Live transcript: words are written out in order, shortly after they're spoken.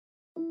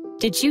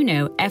Did you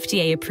know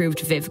FDA-approved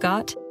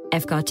Vyvgart,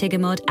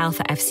 efgartigimod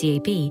alpha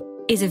FCAB,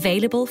 is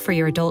available for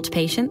your adult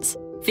patients?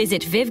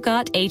 Visit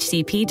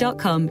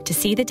vyvgarthcp.com to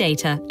see the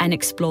data and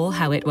explore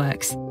how it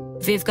works.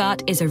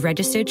 Vyvgart is a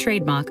registered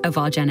trademark of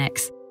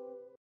argenx.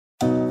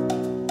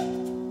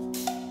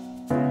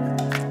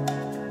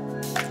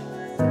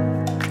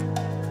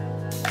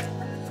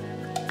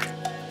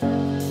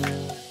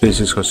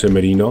 This is Jose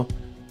Merino,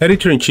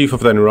 Editor-in-Chief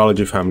of the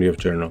Neurology family of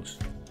journals.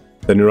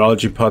 The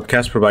Neurology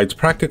podcast provides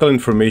practical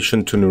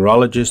information to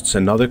neurologists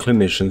and other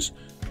clinicians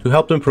to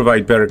help them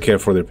provide better care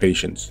for their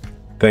patients.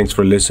 Thanks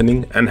for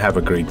listening and have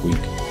a great week.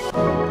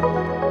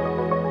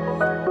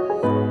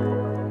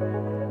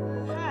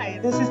 Hi,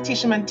 this is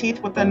Tesha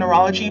Monteith with the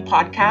Neurology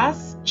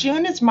podcast.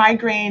 June is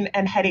Migraine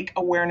and Headache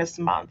Awareness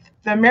Month.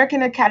 The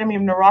American Academy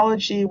of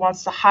Neurology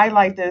wants to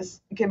highlight this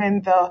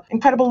given the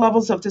incredible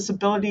levels of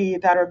disability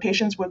that our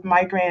patients with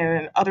migraine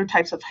and other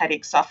types of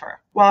headaches suffer.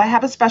 Well, I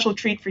have a special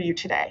treat for you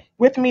today.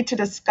 With me to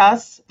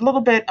discuss a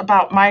little bit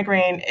about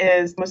migraine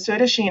is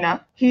Messoud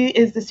Ashina. He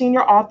is the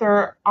senior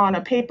author on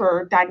a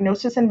paper,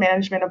 Diagnosis and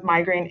Management of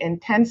Migraine in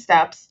 10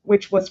 Steps,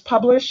 which was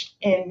published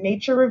in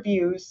Nature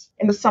Reviews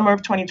in the summer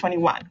of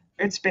 2021.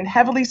 It's been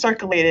heavily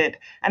circulated,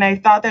 and I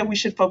thought that we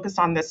should focus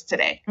on this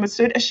today.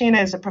 Messoud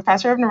Ashina is a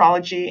professor of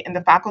neurology in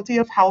the Faculty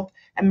of Health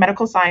and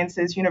Medical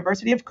Sciences,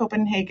 University of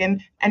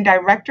Copenhagen, and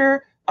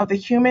director of the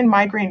Human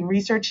Migraine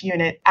Research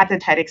Unit at the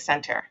TEDx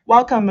Center.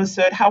 Welcome,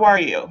 Messoud. How are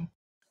you?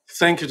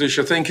 Thank you,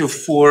 Tisha. Thank you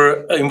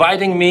for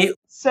inviting me.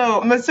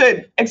 So,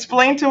 Messoud,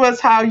 explain to us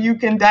how you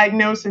can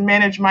diagnose and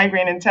manage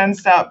migraine in 10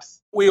 steps.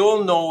 We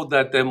all know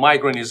that the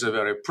migraine is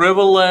very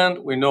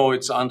prevalent. We know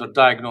it's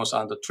underdiagnosed,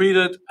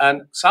 undertreated.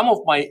 And some of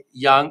my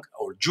young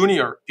or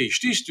junior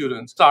PhD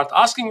students start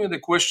asking me the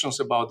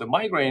questions about the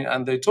migraine.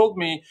 And they told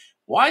me,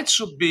 why it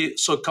should be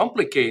so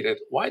complicated?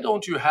 Why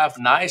don't you have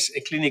nice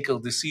clinical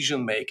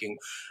decision making?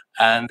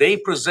 And they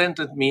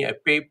presented me a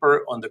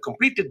paper on the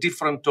completely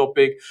different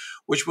topic,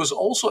 which was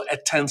also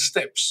at 10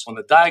 steps on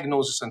the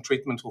diagnosis and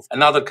treatment of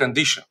another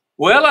condition.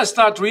 Well, I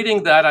start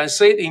reading that. I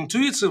say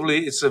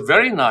intuitively, it's a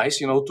very nice,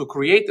 to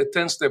create a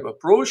 10-step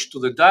approach to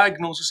the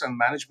diagnosis and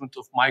management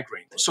of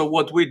migraine. So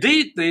what we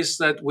did is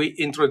that we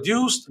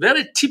introduced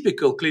very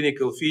typical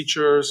clinical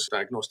features,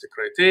 diagnostic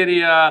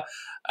criteria,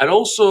 and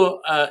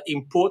also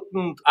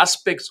important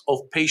aspects of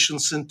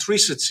patient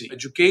centricity,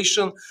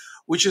 education,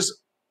 which is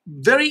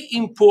very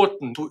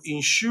important to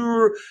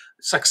ensure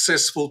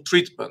successful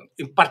treatment,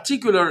 in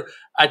particular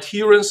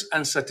adherence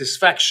and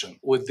satisfaction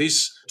with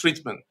this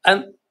treatment.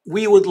 And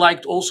we would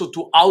like also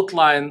to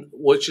outline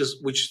what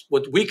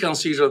we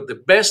consider the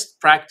best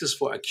practice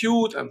for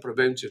acute and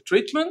preventive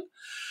treatment.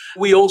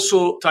 We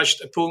also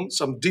touched upon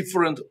some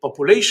different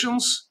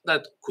populations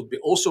that could be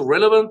also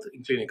relevant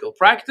in clinical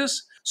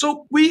practice.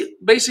 So we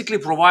basically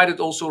provided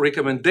also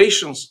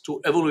recommendations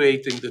to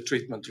evaluating the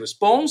treatment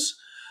response.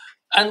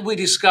 And we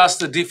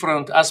discussed the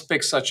different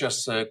aspects such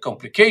as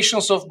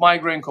complications of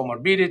migraine,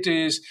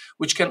 comorbidities,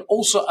 which can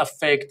also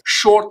affect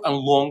short and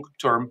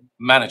long-term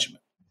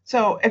management.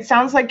 So it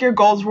sounds like your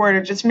goals were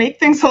to just make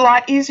things a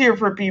lot easier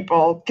for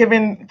people,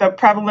 given the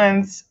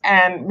prevalence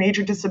and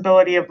major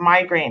disability of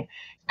migraine.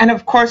 And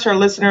of course, our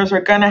listeners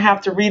are going to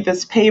have to read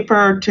this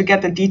paper to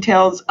get the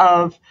details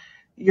of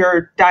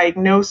your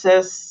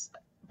diagnosis.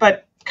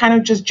 But kind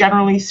of just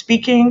generally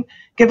speaking,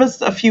 give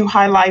us a few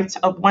highlights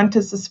of when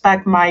to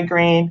suspect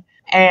migraine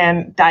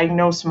and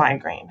diagnose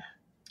migraine.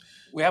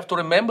 We have to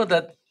remember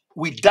that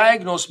we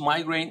diagnose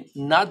migraine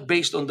not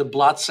based on the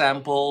blood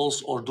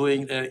samples or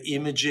doing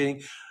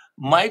imaging.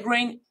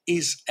 Migraine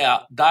is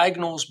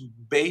diagnosed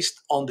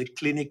based on the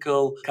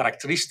clinical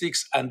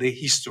characteristics and the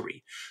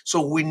history.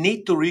 So we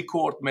need to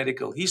record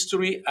medical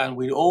history, and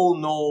we all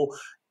know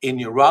in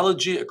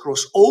neurology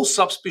across all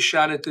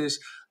subspecialties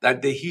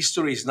that the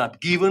history is not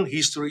given,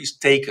 history is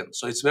taken.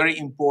 So it's very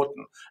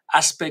important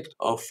aspect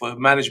of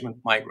management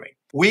migraine.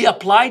 We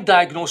apply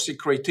diagnostic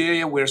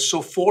criteria. We're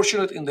so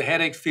fortunate in the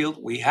headache field.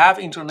 We have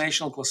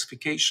international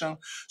classification,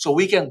 so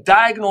we can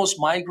diagnose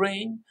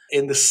migraine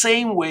in the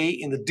same way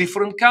in the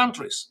different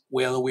countries.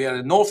 Whether we are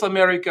in North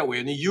America, we're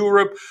in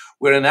Europe,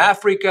 we're in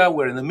Africa,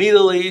 we're in the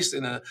Middle East,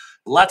 in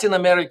Latin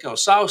America or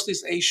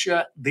Southeast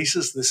Asia, this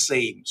is the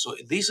same. So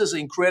this is an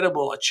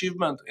incredible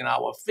achievement in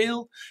our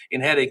field,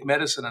 in headache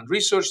medicine and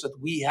research, that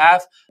we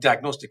have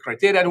diagnostic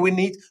criteria, and we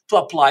need to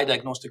apply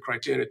diagnostic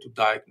criteria to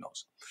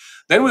diagnose.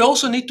 Then we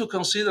also need to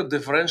consider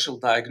differential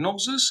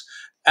diagnosis,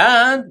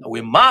 and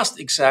we must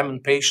examine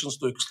patients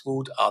to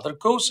exclude other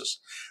causes.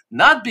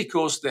 Not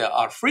because they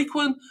are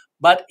frequent,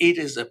 but it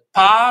is a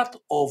part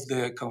of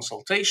the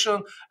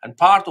consultation and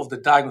part of the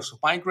diagnosis of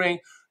migraine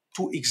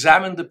to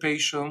examine the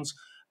patients,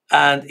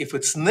 and if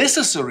it's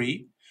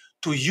necessary,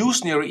 to use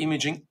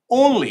neuroimaging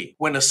only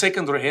when a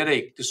secondary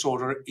headache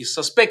disorder is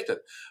suspected,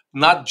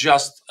 not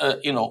just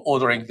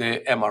ordering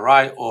the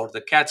MRI or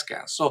the CAT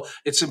scan. So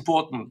it's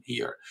important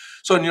here.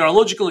 So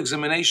neurological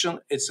examination,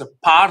 it's a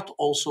part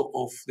also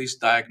of this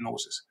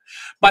diagnosis.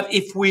 But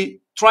if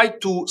we try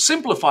to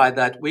simplify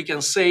that, we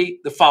can say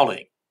the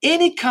following.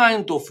 Any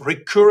kind of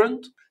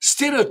recurrent,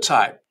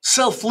 stereotyped,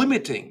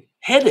 self-limiting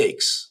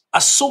headaches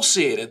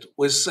associated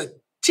with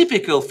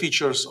typical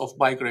features of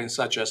migraine,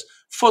 such as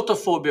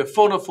photophobia,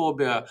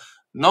 phonophobia,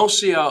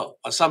 nausea,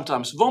 or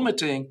sometimes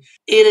vomiting,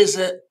 it is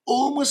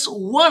almost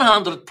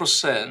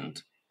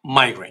 100%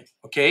 migraine.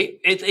 Okay,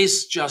 it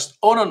is just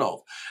on and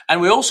off.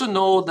 And we also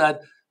know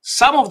that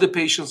some of the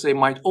patients, they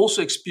might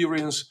also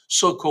experience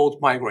so-called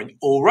migraine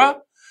aura,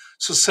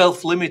 so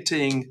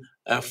self-limiting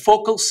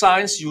focal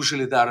signs.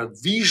 Usually there are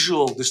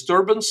visual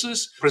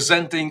disturbances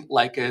presenting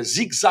like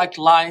zigzag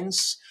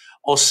lines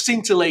or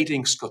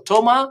scintillating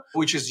scotoma,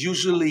 which is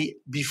usually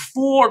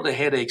before the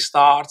headache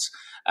starts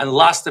and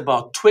lasts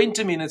about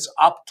 20 minutes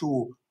up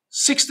to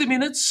 60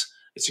 minutes.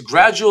 It's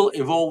gradual,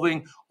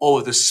 evolving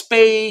over the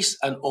space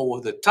and over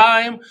the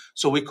time.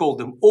 So we call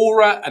them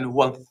aura, and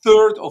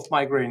 1/3 of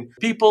migraine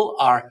people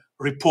are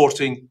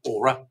reporting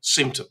aura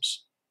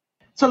symptoms.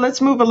 So let's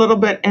move a little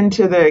bit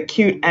into the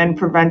acute and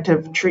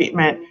preventive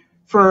treatment.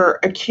 For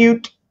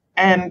acute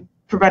and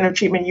preventive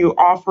treatment, you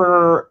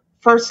offer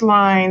first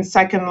line,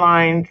 second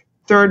line,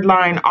 third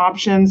line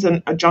options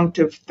and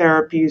adjunctive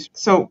therapies.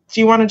 So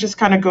do you want to just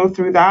kind of go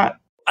through that?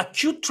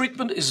 Acute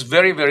treatment is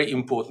very, very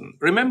important.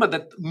 Remember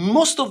that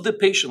most of the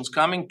patients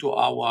coming to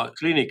our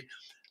clinic,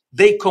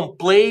 they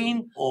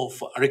complain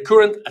of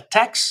recurrent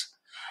attacks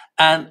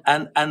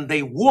and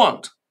they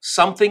want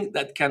something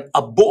that can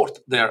abort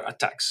their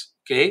attacks,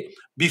 okay,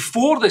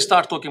 before they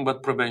start talking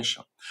about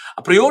prevention.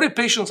 A priori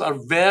patients are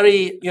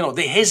very,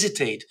 they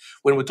hesitate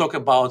when we talk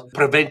about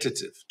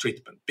preventative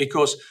treatment,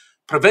 because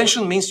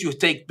prevention means you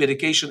take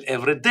medication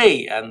every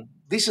day, and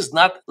this is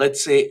not,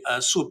 let's say,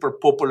 a super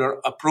popular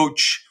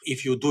approach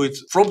if you do it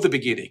from the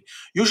beginning.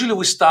 Usually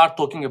we start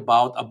talking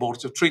about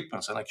abortive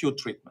treatments and acute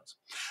treatments.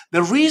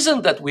 The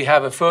reason that we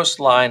have a first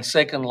line,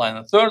 second line,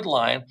 and third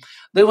line,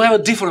 they will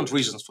have different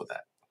reasons for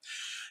that.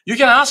 You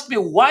can ask me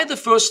why the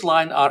first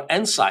line are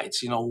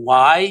NSAIDs,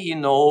 why,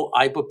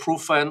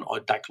 ibuprofen or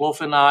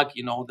diclofenac,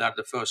 they're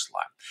the first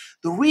line.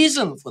 The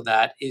reason for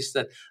that is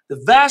that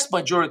the vast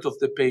majority of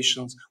the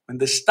patients, when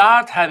they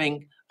start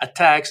having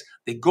attacks,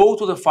 they go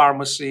to the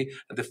pharmacy,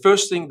 and the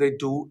first thing they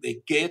do,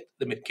 they get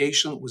the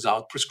medication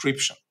without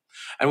prescription.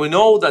 And we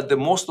know that the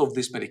most of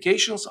these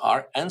medications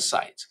are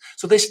NSAIDs.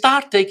 So they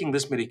start taking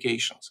these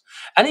medications.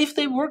 And if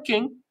they're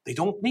working, they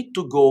don't need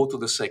to go to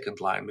the second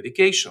line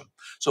medication.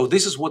 So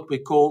this is what we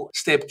call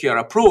step care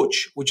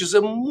approach, which is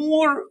a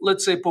more,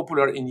 let's say,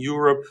 popular in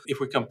Europe if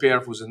we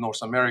compare with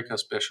North America,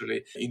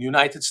 especially in the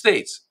United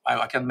States.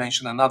 I can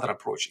mention another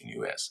approach in the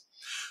US.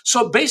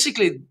 So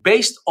basically,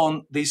 based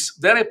on this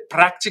very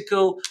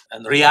practical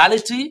and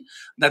reality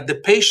that the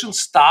patient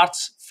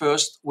starts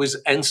first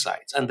with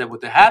NSAIDs, and then when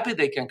they're happy,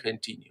 they can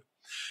continue.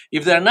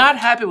 If they're not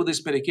happy with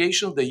this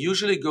medication, they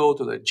usually go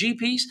to their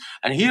GPs,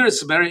 and here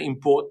it's very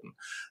important.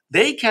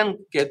 They can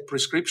get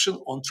prescription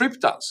on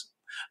triptans.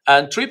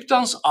 And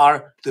triptans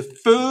are the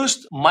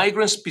first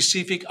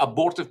migraine-specific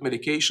abortive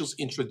medications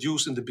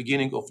introduced in the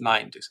beginning of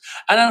 90s.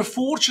 And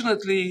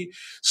unfortunately,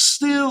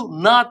 still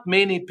not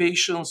many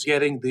patients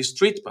getting this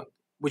treatment,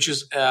 which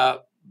is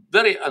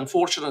very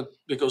unfortunate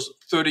because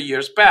 30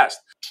 years passed.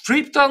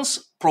 Triptans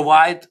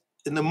provide,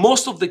 in the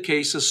most of the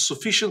cases,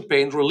 sufficient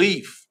pain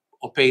relief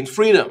or pain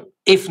freedom.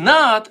 If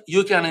not,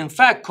 you can in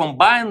fact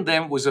combine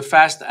them with a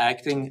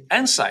fast-acting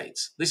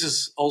NSAIDs. This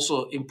is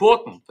also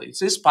important.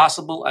 It is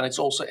possible, and it's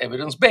also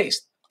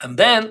evidence-based. And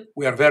then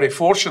we are very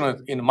fortunate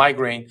in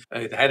migraine,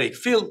 the headache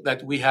field,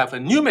 that we have a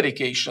new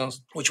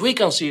medications, which we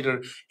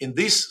consider in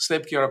this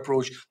step care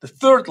approach, the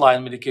third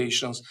line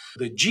medications,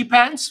 the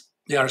GPANs.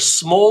 They are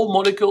small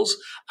molecules,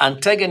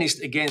 antagonists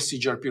against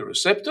CGRP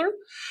receptor.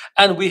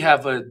 And we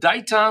have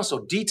ditans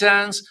or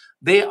DTANs.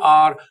 They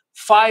are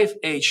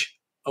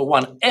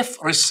 5H1F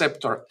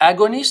receptor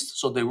agonists.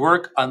 So they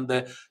work on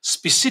the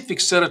specific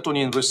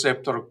serotonin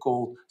receptor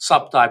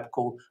subtype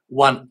called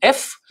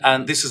 1F.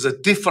 And this is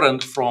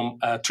different from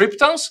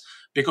triptans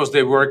because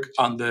they work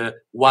on the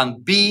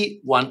 1B,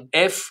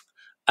 1F,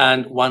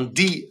 and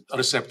 1D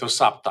receptor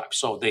subtype.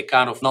 So they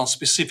kind of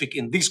non-specific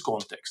in this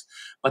context.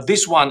 But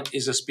this one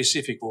is a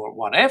specific for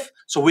 1F.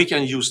 So we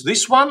can use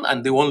this one,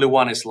 and the only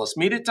one is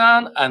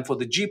lasmiditan. And for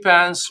the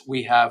GPANs,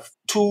 we have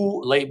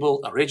two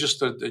labeled,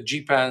 registered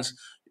GPANs,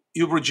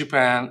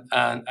 Ubrogepant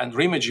and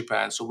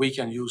Rimegepant, so we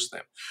can use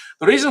them.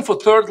 The reason for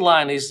third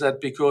line is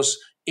that because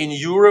in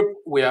Europe,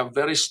 we have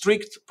very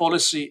strict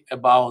policy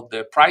about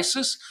the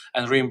prices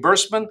and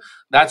reimbursement.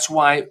 That's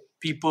why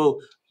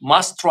people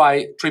must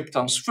try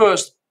triptans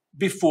first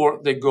before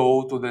they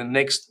go to the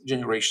next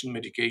generation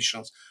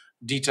medications,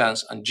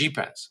 DTANs and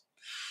GPANs.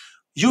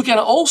 You can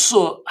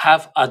also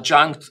have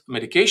adjunct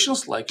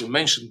medications, like you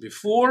mentioned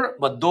before,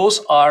 but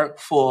those are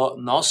for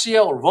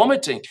nausea or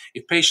vomiting.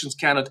 If patients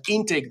cannot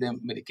intake the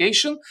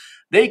medication,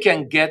 they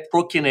can get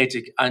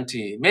prokinetic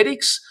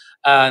antiemetics,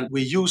 and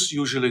we use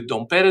usually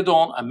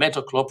domperidone and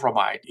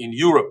metoclopramide in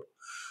Europe.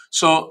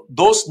 So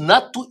those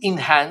not to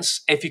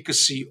enhance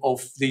efficacy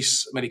of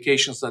these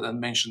medications that I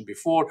mentioned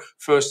before,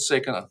 first,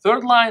 second, and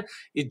third line,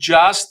 it's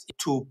just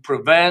to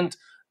prevent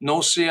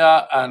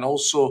nausea, and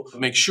also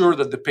make sure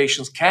that the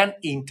patients can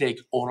intake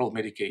oral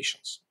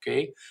medications.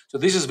 Okay, so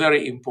this is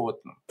very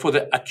important for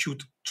the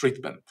acute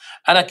treatment.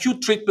 And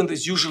acute treatment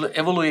is usually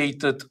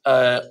evaluated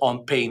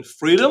on pain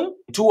freedom.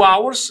 2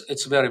 hours,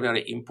 it's very,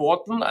 very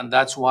important. And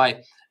that's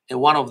why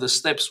one of the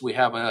steps we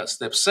have,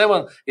 step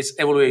 7, is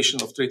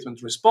evaluation of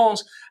treatment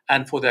response.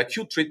 And for the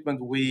acute treatment,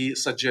 we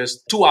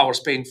suggest 2 hours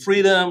pain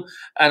freedom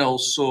and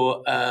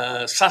also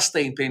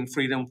sustained pain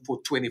freedom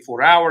for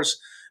 24 hours,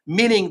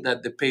 meaning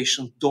that the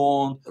patient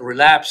don't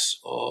relapse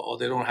or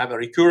they don't have a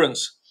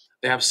recurrence.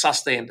 They have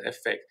sustained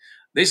effect.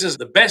 This is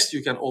the best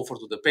you can offer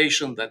to the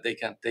patient, that they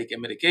can take a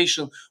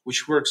medication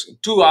which works in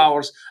 2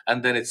 hours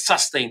and then it's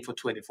sustained for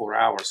 24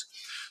 hours.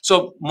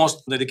 So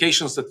most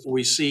medications that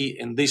we see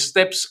in these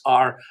steps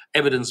are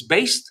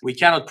evidence-based. We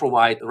cannot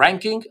provide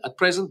ranking at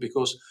present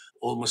because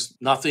almost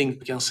nothing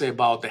we can say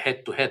about the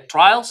head-to-head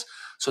trials.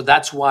 So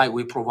that's why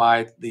we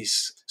provide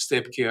this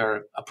step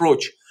care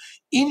approach.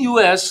 In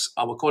US,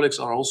 our colleagues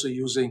are also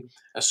using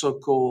a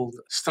so-called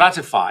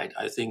stratified,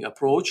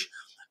 approach,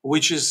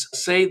 which is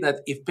say that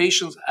if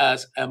patients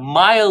has a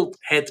mild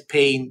head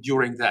pain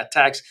during the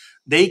attacks,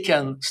 they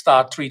can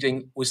start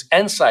treating with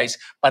NSAIDs,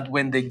 but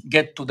when they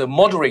get to the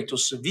moderate to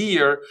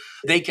severe,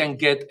 they can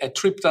get a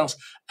triptans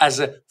as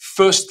a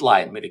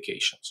first-line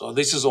medication. So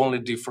this is the only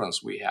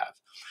difference we have.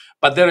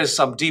 But there is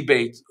some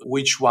debate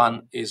which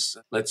one is,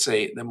 let's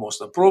say, the most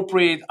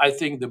appropriate. I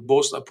think the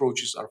both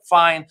approaches are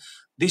fine.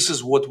 This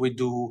is what we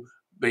do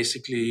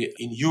basically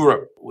in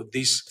Europe with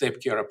this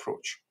step care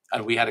approach.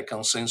 And we had a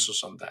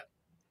consensus on that.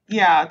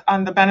 Yeah,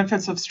 on the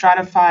benefits of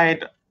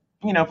stratified,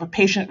 if a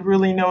patient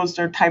really knows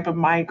their type of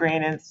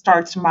migraine and it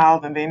starts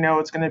mild and they know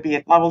it's going to be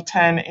at level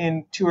 10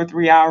 in 2 or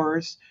 3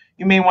 hours,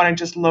 you may want to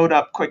just load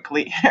up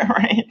quickly,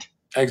 right?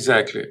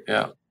 Exactly,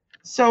 yeah.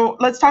 So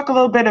let's talk a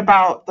little bit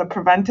about the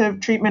preventive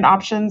treatment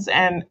options,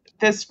 and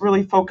this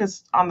really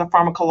focused on the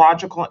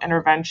pharmacological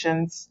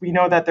interventions. We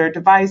know that there are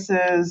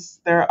devices,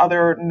 there are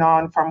other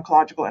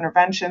non-pharmacological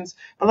interventions,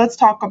 but let's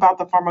talk about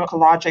the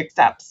pharmacologic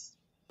steps.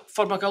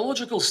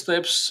 Pharmacological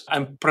steps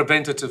and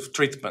preventative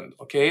treatment.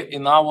 Okay,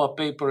 in our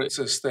paper, it's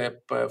a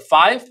step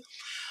 5.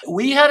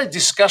 We had a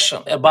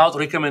discussion about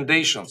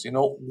recommendations,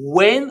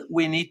 when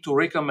we need to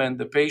recommend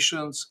the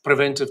patient's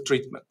preventive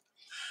treatment.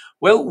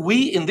 Well,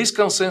 in this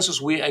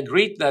consensus, we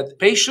agreed that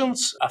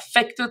patients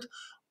affected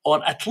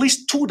on at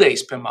least 2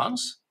 days per month,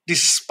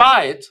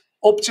 despite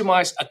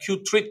optimized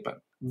acute treatment,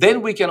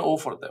 then we can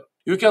offer them.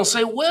 You can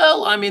say,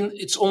 well,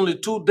 it's only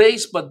 2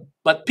 days,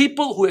 but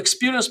people who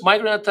experience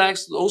migraine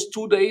attacks, those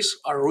 2 days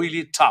are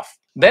really tough.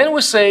 Then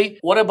we say,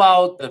 what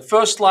about the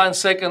first line,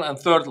 second, and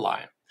third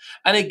line?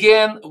 And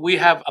again, we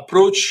have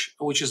approach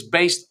which is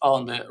based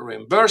on the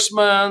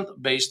reimbursement,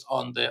 based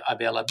on the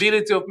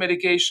availability of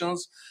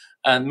medications,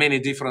 and many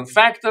different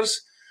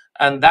factors.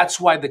 And that's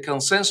why the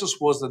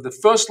consensus was that the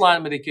first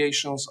line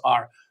medications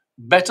are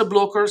beta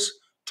blockers,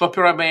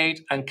 topiramate,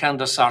 and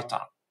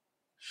candesartan.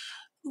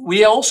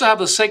 We also have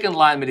the second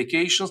line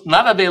medications,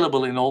 not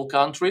available in all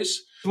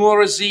countries.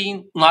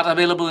 Fluorescein, not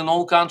available in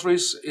all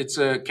countries. It's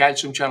a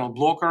calcium channel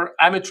blocker,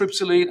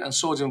 amitriptyline, and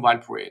sodium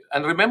valproate.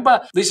 And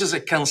remember, this is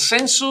a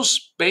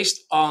consensus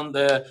based on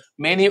the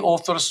many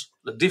authors,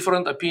 the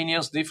different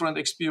opinions, different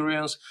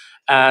experience,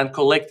 and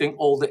collecting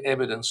all the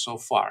evidence so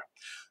far.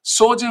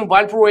 Sodium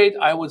valproate,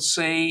 I would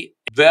say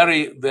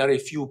very, very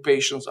few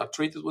patients are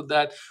treated with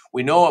that.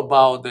 We know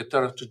about the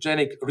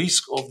teratogenic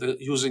risk of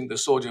using the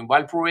sodium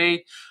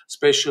valproate,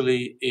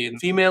 especially in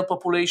female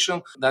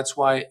population. That's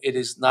why it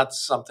is not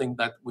something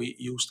that we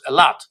used a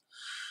lot.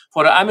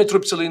 For the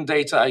amitriptyline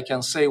data, I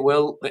can say,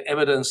 well, the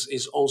evidence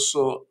is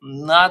also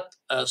not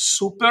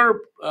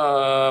super,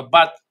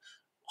 but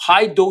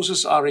high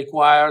doses are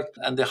required,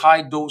 and the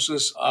high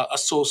doses are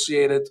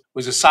associated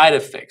with the side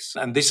effects.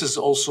 And this is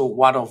also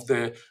one of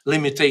the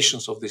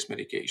limitations of this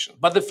medication.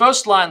 But the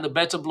first line, the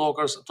beta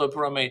blockers,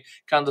 topiramate,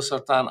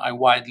 candesartan, are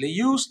widely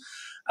used.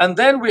 And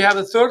then we have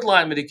the third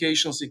line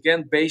medications,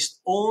 again, based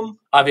on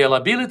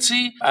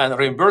availability and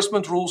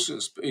reimbursement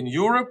rules in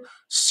Europe,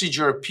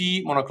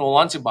 CGRP monoclonal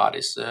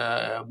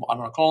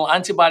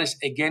antibodies,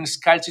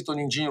 against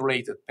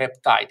calcitonin-generated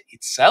peptide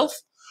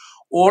itself,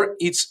 or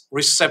its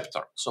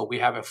receptor. So we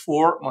have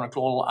 4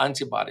 monoclonal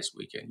antibodies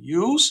we can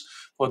use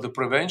for the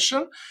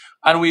prevention.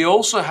 And we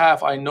also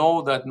have, I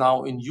know that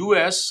now in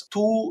US,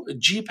 2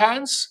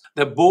 GPANs.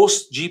 They're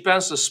both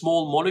GPANs, the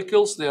small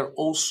molecules. They're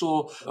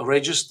also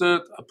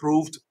registered,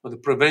 approved for the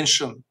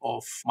prevention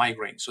of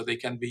migraine. So they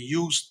can be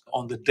used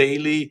on the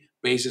daily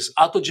basis,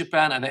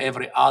 atogepant, and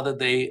every other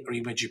day,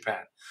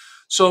 rimegepant.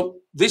 So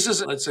this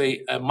is, let's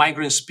say, a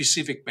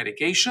migraine-specific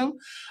medication.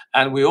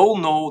 And we all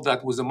know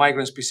that with the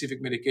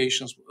migraine-specific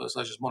medications,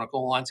 such as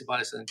monoclonal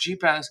antibodies and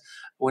GPANs,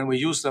 when we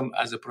use them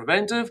as a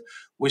preventive,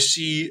 we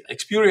see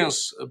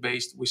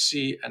experience-based, we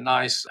see a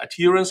nice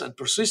adherence and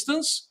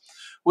persistence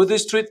with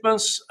these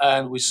treatments,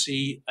 and we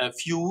see a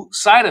few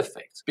side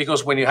effects.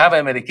 Because when you have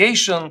a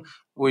medication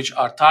which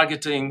are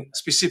targeting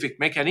specific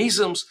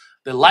mechanisms,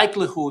 the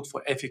likelihood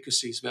for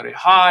efficacy is very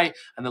high,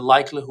 and the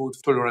likelihood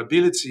for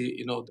tolerability,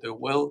 the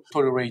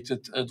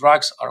well-tolerated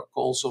drugs are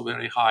also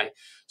very high.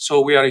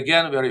 So we are,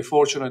 again, very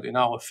fortunate in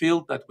our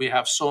field that we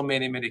have so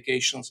many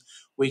medications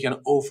we can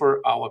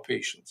offer our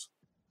patients.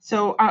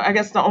 So I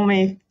guess the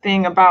only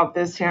thing about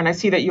this here, and I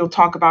see that you'll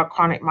talk about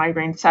chronic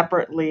migraine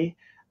separately,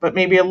 but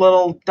maybe a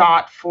little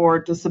dot for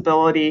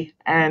disability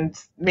and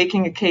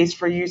making a case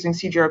for using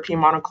CGRP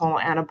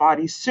monoclonal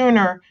antibodies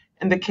sooner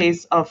in the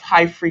case of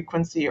high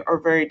frequency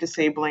or very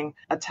disabling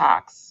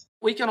attacks.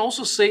 We can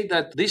also say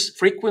that this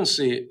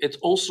frequency, it's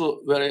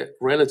also very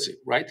relative,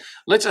 right?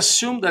 Let's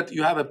assume that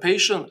you have a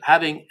patient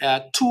having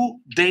 2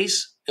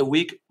 days a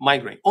week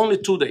migraine, only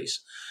 2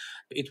 days.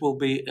 It will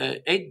be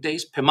 8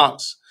 days per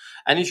month.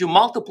 And if you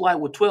multiply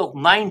with 12,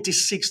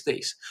 96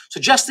 days. So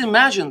just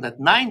imagine that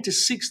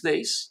 96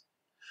 days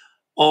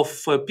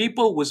of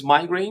people with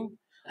migraine,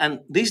 and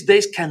these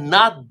days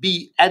cannot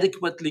be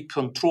adequately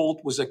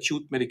controlled with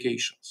acute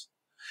medications.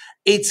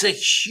 It's a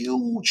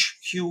huge,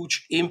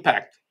 huge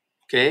impact,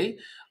 okay,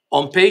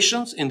 on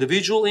patients,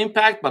 individual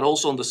impact, but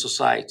also on the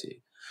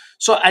society.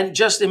 So, and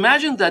just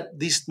imagine that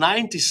these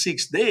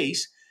 96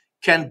 days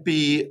can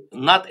be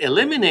not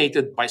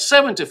eliminated by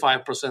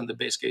 75%, the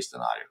base case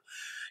scenario.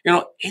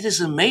 It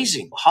is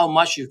amazing how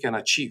much you can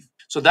achieve.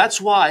 So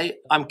that's why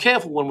I'm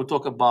careful when we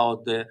talk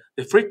about the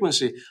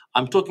frequency.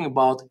 I'm talking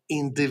about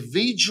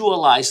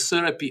individualized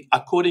therapy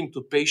according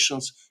to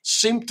patients'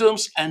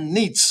 symptoms and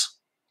needs.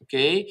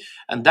 Okay.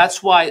 And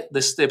that's why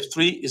the step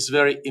 3 is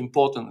very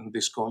important in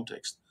this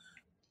context.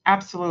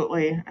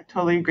 Absolutely. I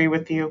totally agree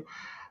with you.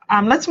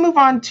 Let's move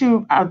on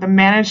to the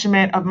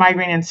management of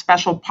migraine in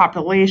special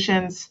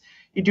populations.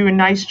 You do a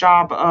nice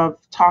job of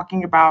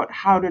talking about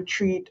how to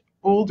treat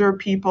older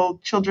people,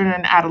 children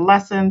and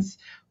adolescents,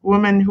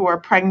 women who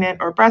are pregnant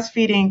or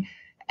breastfeeding,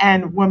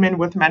 and women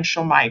with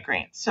menstrual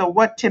migraine. So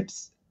what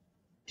tips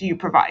do you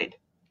provide?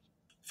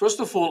 First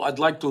of all, I'd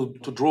like to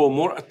draw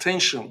more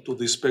attention to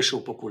these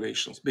special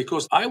populations,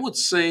 because I would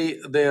say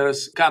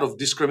there's kind of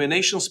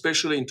discrimination,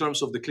 especially in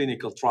terms of the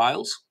clinical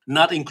trials,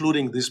 not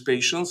including these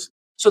patients.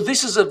 So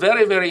this is a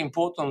very, very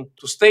important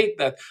to state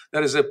that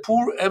there is a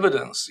poor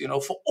evidence,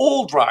 for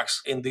all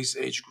drugs in this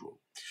age group.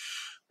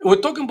 We're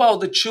talking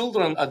about the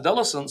children,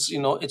 adolescents,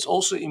 it's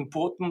also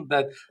important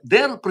that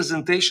their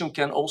presentation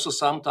can also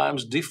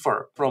sometimes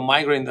differ from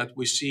migraine that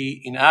we see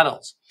in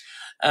adults.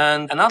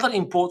 And another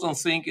important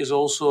thing is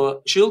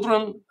also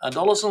children,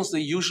 adolescents, they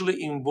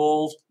usually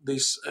involve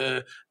this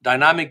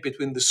dynamic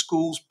between the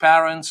schools,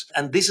 parents,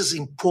 and this is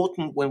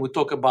important when we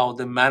talk about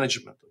the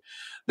management.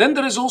 Then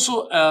there is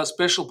also a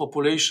special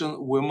population,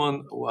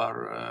 women who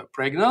are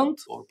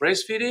pregnant or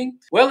breastfeeding.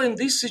 Well, in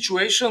this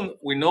situation,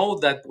 we know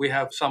that we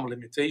have some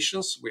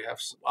limitations. We have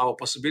our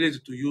possibility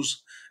to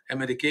use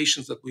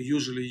medications that we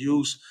usually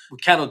use. We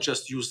cannot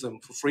just use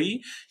them for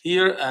free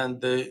here.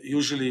 And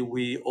usually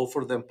we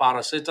offer them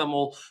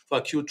paracetamol for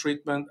acute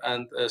treatment.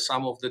 And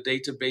some of the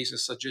databases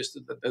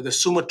suggested that the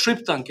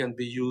sumatriptan can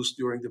be used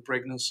during the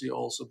pregnancy,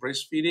 also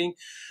breastfeeding.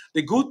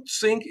 The good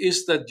thing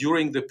is that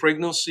during the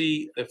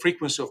pregnancy, the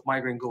frequency of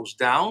migraine goes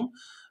down.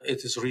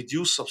 It is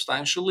reduced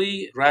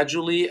substantially,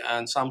 gradually,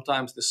 and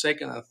sometimes the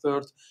second and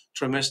third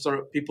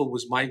trimester, people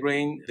with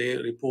migraine, they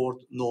report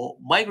no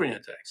migraine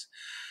attacks.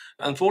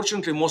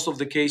 Unfortunately, most of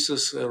the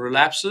cases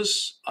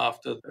relapses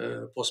after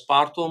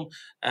postpartum,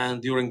 and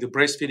during the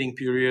breastfeeding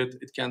period,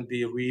 it can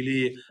be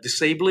really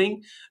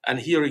disabling. And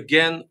here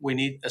again, we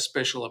need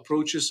special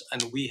approaches,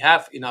 and we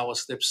have in our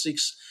step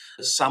 6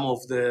 some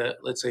of the,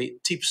 let's say,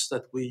 tips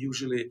that we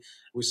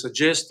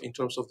suggest in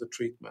terms of the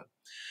treatment.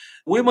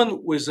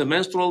 Women with a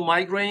menstrual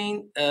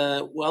migraine,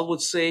 I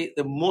would say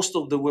that most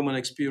of the women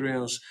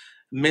experience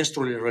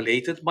menstrually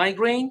related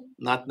migraine,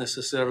 not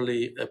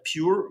necessarily a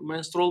pure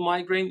menstrual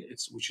migraine,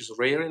 which is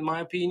rare in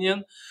my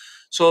opinion.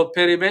 So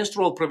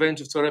perimenstrual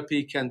preventive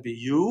therapy can be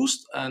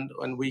used,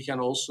 and we can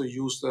also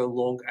use the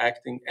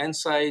long-acting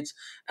NSAIDs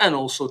and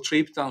also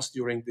triptans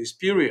during this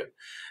period.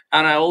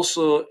 And I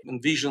also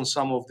envision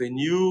some of the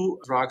new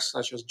drugs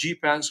such as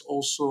GPANs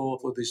also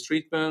for this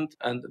treatment,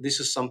 and this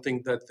is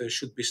something that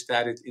should be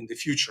studied in the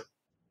future.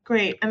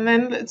 Great. And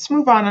then let's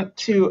move on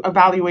to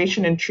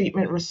evaluation and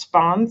treatment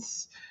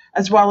response,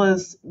 as well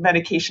as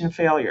medication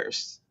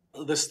failures.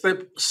 The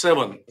step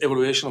 7,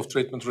 evaluation of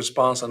treatment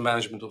response and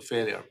management of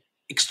failure.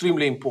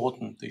 Extremely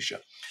important, Tesha.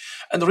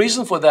 And the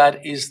reason for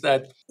that is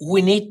that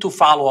we need to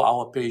follow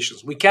our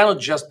patients. We cannot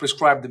just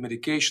prescribe the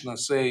medication and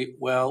say,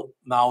 well,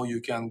 now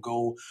you can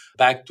go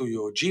back to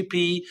your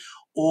GP,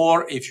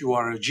 or if you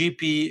are a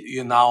GP,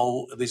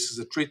 this is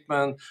a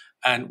treatment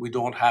and we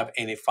don't have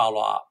any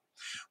follow-up.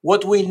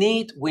 What we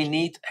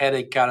need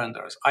headache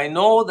calendars. I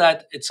know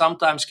that it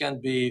sometimes can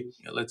be,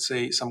 let's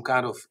say, some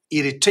kind of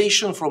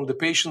irritation from the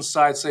patient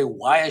side, say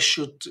why I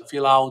should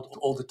fill out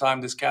all the time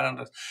this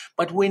calendar.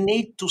 But we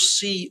need to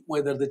see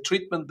whether the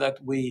treatment that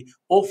we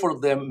offer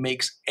them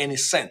makes any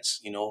sense,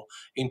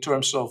 in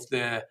terms of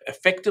the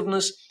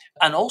effectiveness.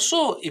 And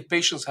also, if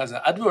patients has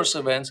adverse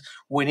events,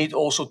 we need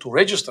also to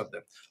register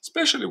them,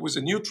 especially with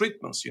the new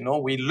treatments.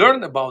 We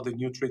learn about the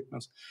new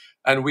treatments.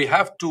 And we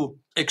have to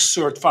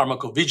exert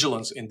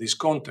pharmacovigilance in this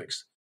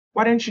context.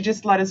 Why don't you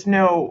just let us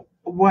know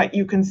what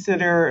you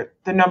consider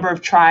the number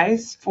of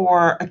tries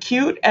for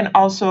acute and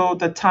also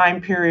the time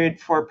period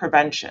for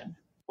prevention?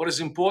 What is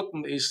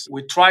important is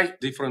we try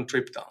different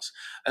triptans.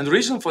 And the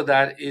reason for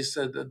that is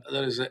that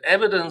there is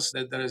evidence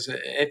that there is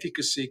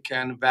efficacy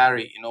can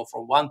vary,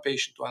 from one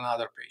patient to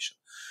another patient.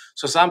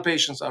 So some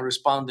patients are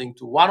responding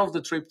to one of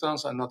the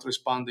triptans and not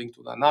responding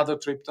to another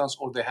triptans,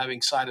 or they're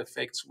having side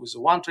effects with the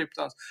one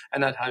triptan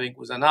and not having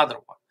with another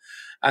one.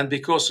 And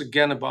because,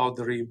 again, about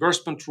the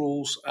reimbursement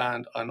rules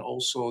and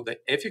also the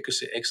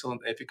efficacy,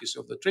 excellent efficacy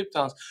of the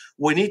triptans,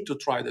 we need to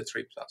try the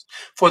triptans.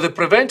 For the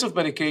preventive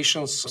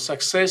medications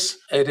success,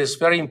 it is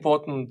very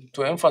important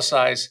to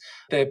emphasize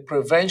that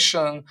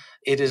prevention,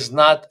 it is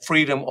not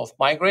freedom of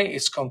migraine,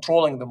 it's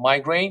controlling the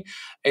migraine,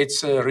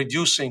 it's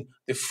reducing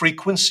the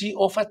frequency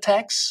of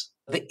attacks,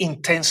 the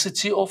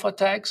intensity of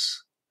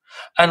attacks,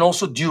 and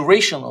also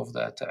duration of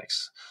the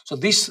attacks. So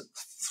these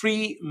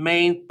three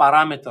main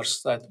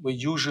parameters that we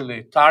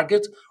usually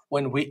target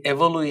when we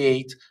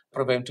evaluate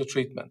preventive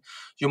treatment.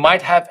 You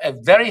might have a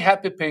very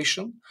happy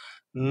patient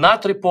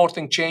not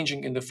reporting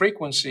changing in the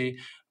frequency,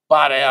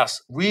 but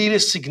has really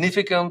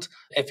significant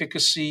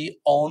efficacy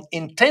on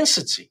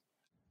intensity.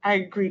 I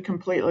agree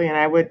completely. And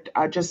I would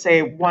just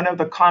say one of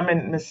the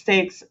common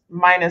mistakes,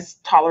 minus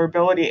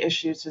tolerability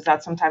issues, is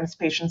that sometimes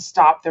patients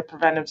stop their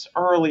preventives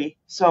early.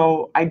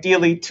 So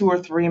ideally, 2 or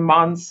 3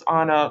 months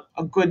on a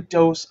good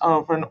dose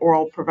of an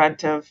oral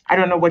preventive. I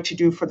don't know what you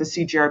do for the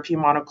CGRP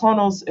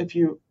monoclonals if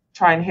you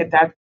try and hit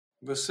that.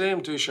 The same,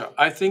 Tesha.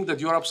 I think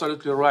that you're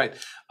absolutely right.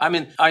 I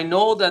mean, I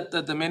know that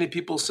the many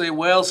people say,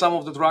 well, some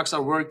of the drugs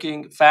are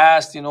working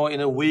fast, in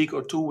a week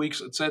or 2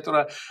 weeks,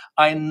 etc.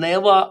 I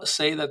never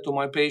say that to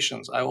my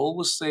patients. I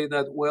always say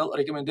that, well,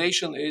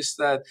 recommendation is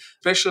that,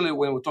 especially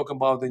when we talk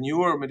about the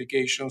newer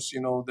medications,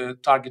 the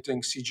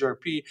targeting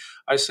CGRP,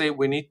 I say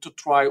we need to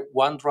try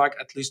one drug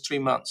at least 3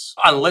 months,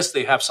 unless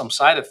they have some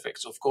side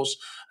effects, of course,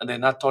 and they're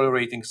not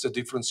tolerating. It's a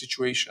different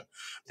situation.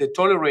 If they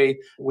tolerate,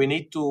 we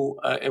need to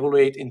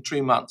evaluate in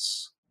 3 months.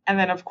 And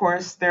then, of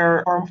course,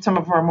 there are some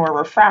of our more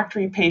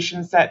refractory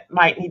patients that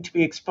might need to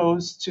be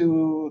exposed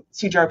to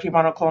CGRP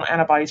monoclonal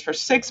antibodies for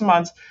 6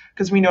 months,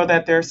 because we know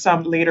that there are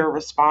some later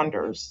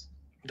responders.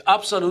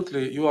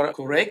 Absolutely, you are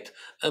correct.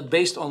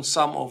 Based on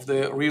some of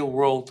the real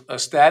world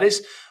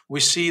studies, we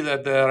see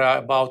that there are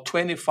about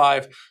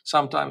 25,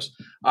 sometimes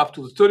up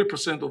to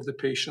 30% of the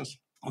patients,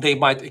 they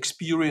might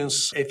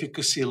experience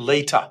efficacy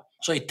later.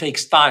 So it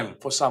takes time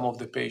for some of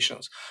the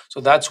patients.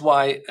 So that's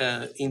why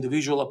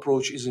individual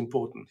approach is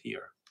important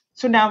here.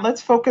 So now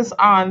let's focus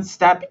on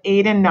step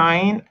 8 and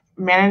 9,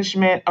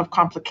 management of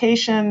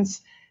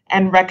complications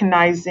and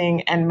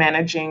recognizing and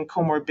managing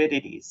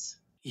comorbidities.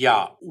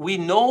 Yeah, we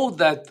know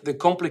that the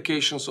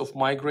complications of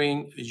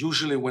migraine,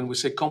 usually when we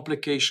say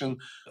complication,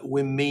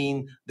 we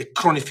mean the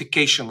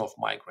chronification of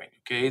migraine,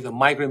 okay? The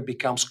migraine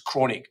becomes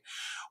chronic.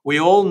 We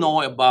all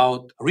know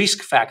about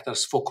risk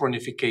factors for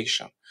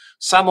chronification.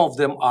 Some of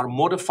them are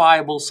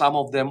modifiable, some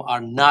of them are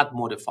not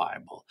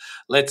modifiable.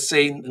 Let's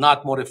say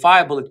not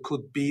modifiable, it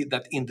could be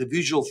that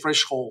individual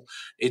threshold,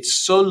 it's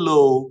so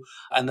low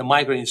and the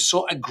migraine is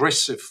so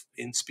aggressive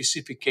in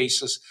specific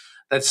cases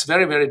that's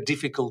very, very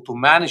difficult to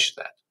manage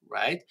that.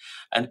 Right?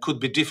 And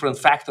could be different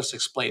factors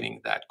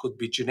explaining that. Could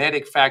be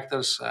genetic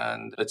factors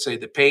and let's say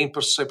the pain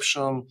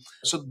perception.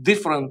 So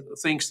different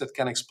things that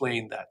can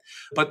explain that.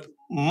 But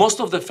most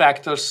of the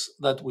factors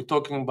that we're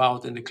talking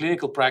about in the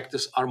clinical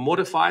practice are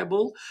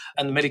modifiable,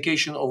 and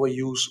medication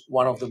overuse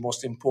one of the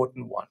most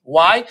important one.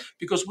 Why?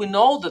 Because we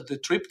know that the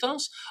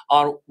triptans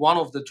are one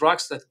of the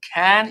drugs that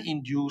can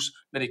induce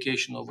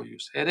medication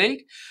overuse.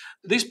 Headache.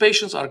 These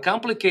patients are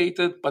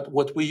complicated, but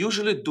what we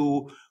usually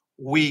do,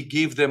 we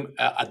give them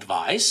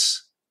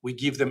advice, we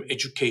give them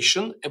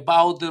education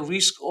about the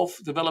risk of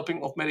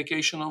developing of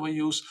medication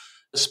overuse,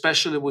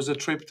 especially with the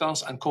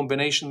triptans and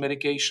combination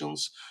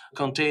medications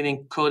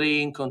containing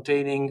codeine,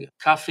 containing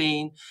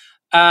caffeine.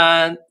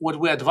 And what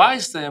we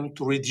advise them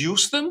to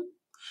reduce them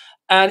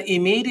and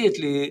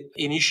immediately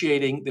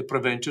initiating the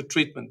preventive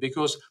treatment,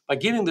 because by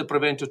giving the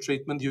preventive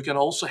treatment, you can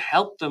also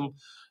help them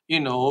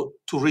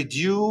to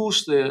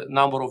reduce the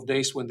number of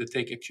days when they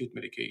take acute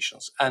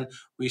medications. And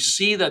we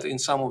see that in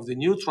some of the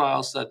new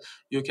trials that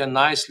you can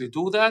nicely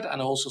do that,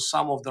 and also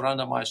some of the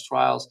randomized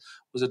trials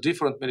with the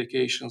different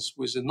medications,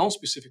 with the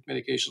non-specific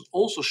medications,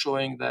 also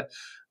showing that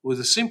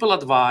with a simple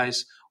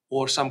advice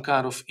or some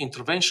kind of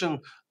intervention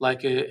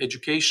like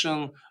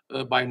education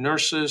by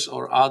nurses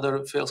or other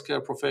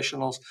healthcare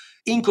professionals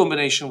in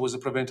combination with the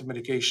preventive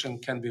medication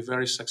can be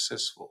very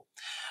successful.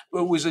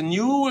 With the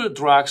newer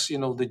drugs, the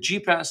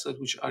GPAs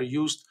which are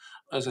used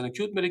as an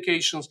acute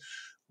medications,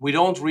 we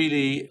don't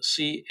really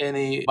see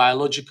any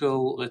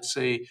biological, let's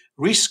say,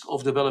 risk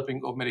of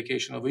developing of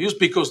medication overuse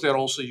because they're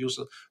also used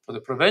for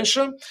the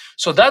prevention.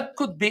 So that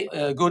could be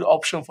a good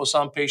option for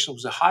some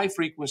patients with a high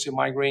frequency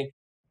migraine.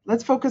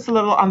 Let's focus a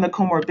little on the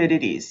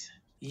comorbidities.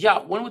 Yeah,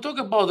 when we talk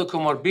about the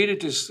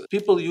comorbidities,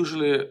 people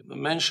usually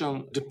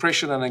mention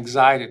depression and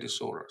anxiety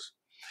disorders.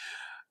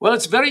 Well,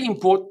 it's very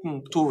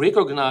important to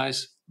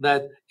recognize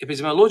that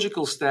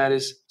epidemiological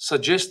studies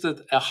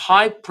suggested a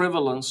high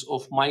prevalence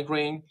of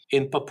migraine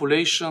in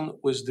population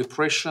with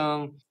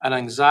depression and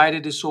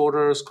anxiety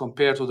disorders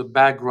compared to the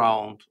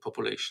background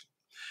population.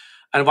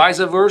 And vice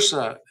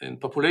versa, in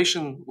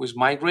population with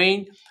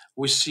migraine,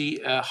 we see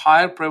a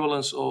higher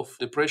prevalence of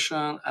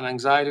depression and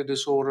anxiety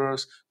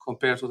disorders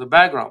compared to the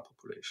background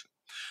population.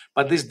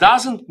 But this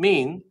doesn't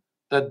mean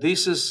that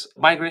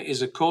migraine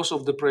is a cause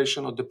of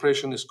depression or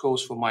depression is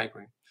cause for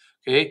migraine.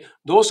 Okay,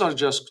 those are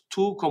just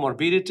two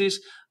comorbidities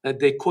that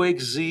they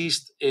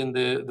coexist in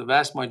the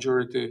vast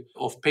majority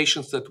of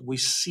patients that we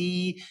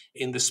see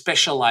in the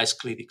specialized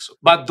clinics.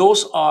 But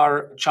those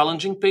are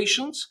challenging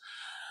patients.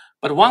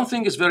 But one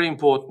thing is very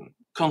important: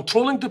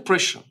 controlling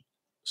depression,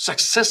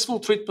 successful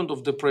treatment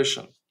of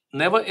depression,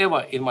 never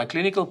ever in my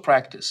clinical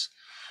practice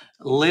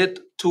led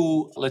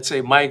to, let's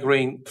say,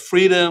 migraine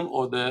freedom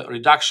or the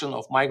reduction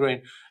of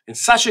migraine in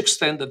such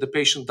extent that the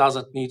patient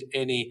doesn't need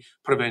any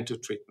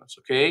preventive treatments,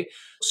 okay?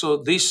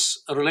 So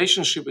this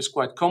relationship is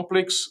quite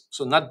complex,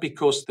 so not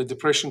because the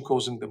depression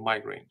causing the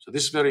migraine. So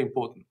this is very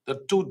important. There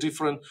are two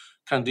different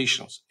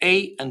conditions,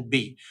 A and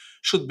B,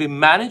 should be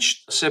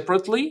managed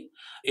separately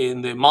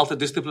in the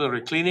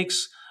multidisciplinary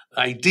clinics,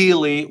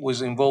 ideally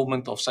with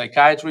involvement of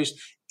psychiatrists,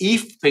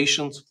 if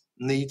patients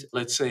need,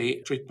 let's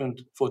say, treatment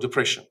for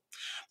depression.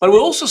 But we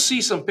also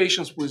see some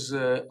patients with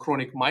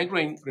chronic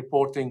migraine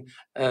reporting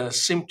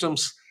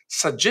symptoms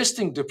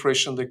suggesting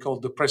depression. They call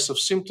depressive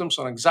symptoms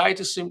or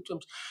anxiety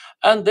symptoms,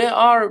 and they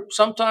are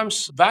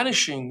sometimes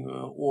vanishing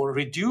or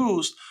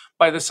reduced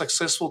by the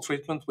successful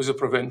treatment with the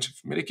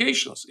preventive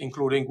medications,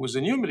 including with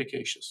the new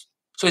medications.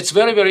 So it's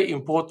very, very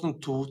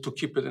important to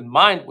keep it in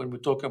mind when we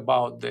talk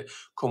about the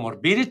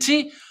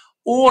comorbidity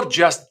or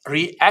just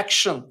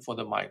reaction for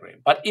the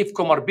migraine. But if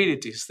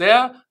comorbidity is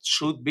there, it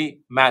should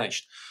be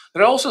managed.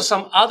 There are also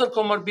some other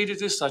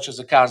comorbidities, such as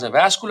the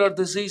cardiovascular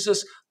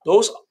diseases.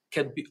 Those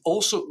can be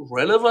also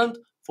relevant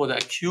for the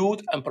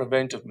acute and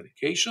preventive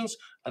medications.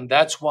 And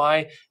that's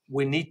why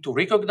we need to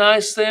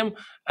recognize them,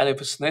 and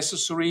if it's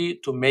necessary,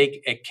 to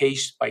make a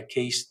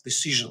case-by-case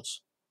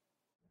decisions.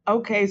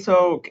 Okay,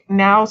 so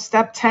now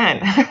step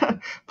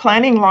 10,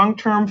 planning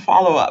long-term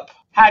follow-up.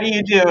 How do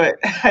you do it?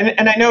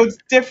 And I know it's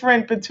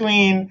different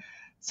between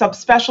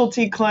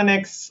subspecialty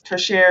clinics,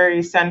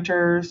 tertiary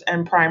centers,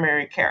 and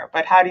primary care,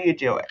 but how do you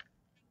do it?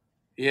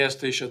 Yes,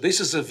 Tesha, this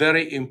is a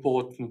very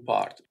important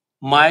part.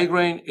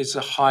 Migraine is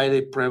a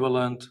highly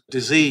prevalent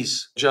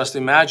disease. Just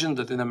imagine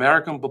that in the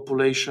American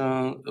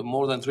population,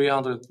 more than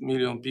 300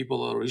 million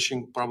people are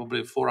reaching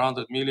probably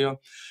 400 million.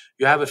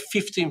 You have a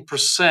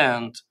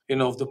 15%,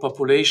 of the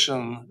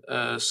population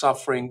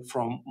suffering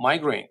from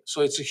migraine.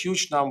 So it's a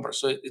huge number.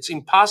 So it's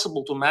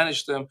impossible to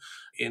manage them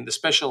in the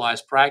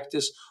specialized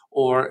practice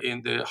or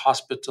in the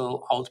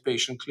hospital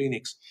outpatient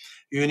clinics.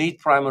 You need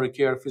primary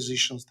care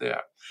physicians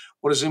there.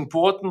 What is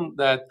important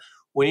that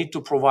we need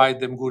to provide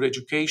them good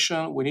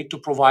education. We need to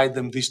provide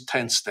them these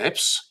 10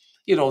 steps,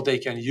 they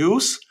can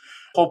use,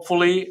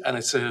 hopefully, and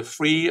it's a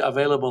free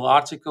available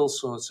article,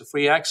 so it's a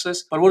free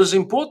access. But what is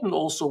important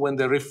also when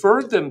they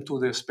refer them to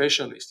the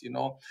specialist,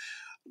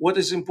 what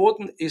is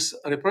important is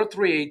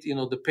repatriate,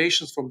 the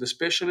patients from the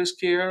specialist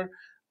care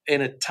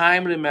in a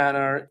timely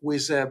manner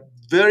with a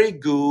very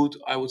good,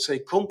 I would say,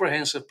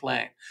 comprehensive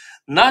plan.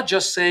 Not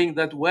just saying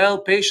that,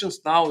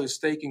 patients now is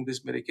taking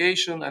this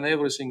medication and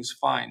everything is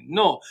fine.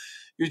 No,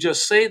 you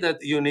just say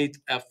that you need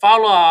a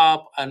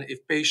follow-up, and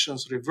if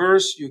patients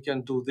reverse, you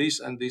can do this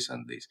and this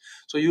and this.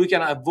 So you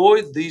can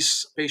avoid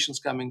these patients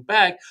coming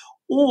back,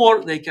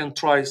 or they can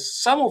try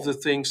some of the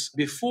things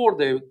before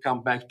they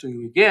come back to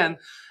you again.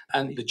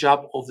 And the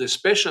job of the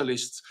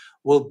specialists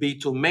will be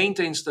to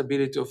maintain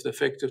stability of the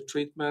effective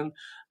treatment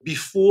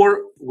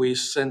before we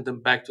send them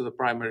back to the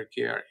primary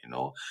care,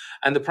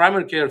 And the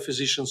primary care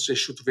physicians, they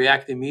should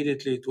react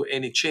immediately to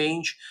any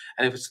change.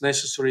 And if it's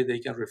necessary, they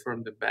can refer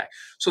them back.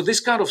 So this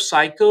kind of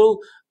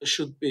cycle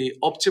should be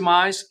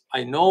optimized.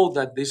 I know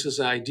that this is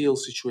an ideal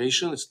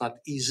situation. It's not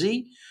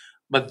easy,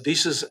 but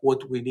this is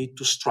what we need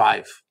to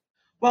strive.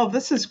 Well,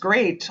 this is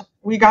great.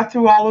 We got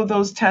through all of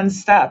those 10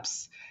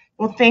 steps.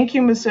 Well, thank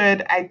you,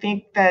 Messoud. I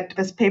think that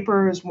this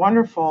paper is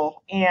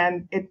wonderful,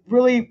 and it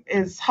really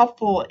is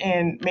helpful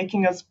in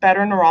making us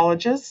better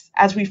neurologists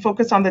as we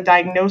focus on the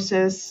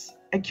diagnosis,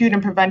 acute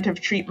and preventive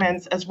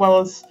treatments, as well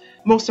as,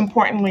 most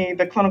importantly,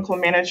 the clinical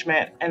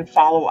management and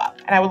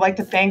follow-up. And I would like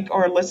to thank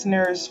our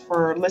listeners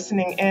for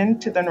listening in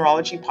to the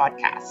Neurology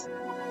Podcast.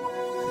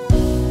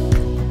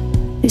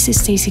 This is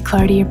Stacey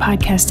Clardy, your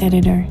podcast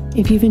editor.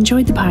 If you've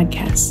enjoyed the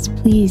podcast,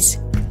 please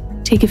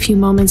take a few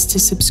moments to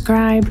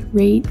subscribe,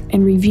 rate,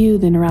 and review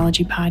the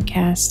Neurology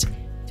Podcast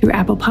through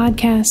Apple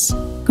Podcasts,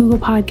 Google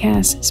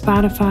Podcasts,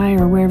 Spotify,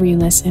 or wherever you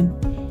listen.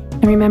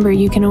 And remember,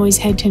 you can always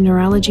head to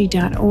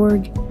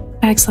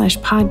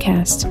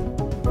neurology.org/podcast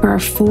for our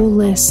full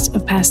list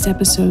of past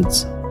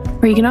episodes.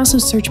 Or you can also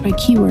search by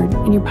keyword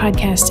in your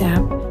podcast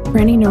app for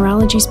any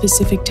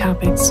neurology-specific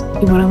topics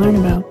you want to learn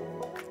about.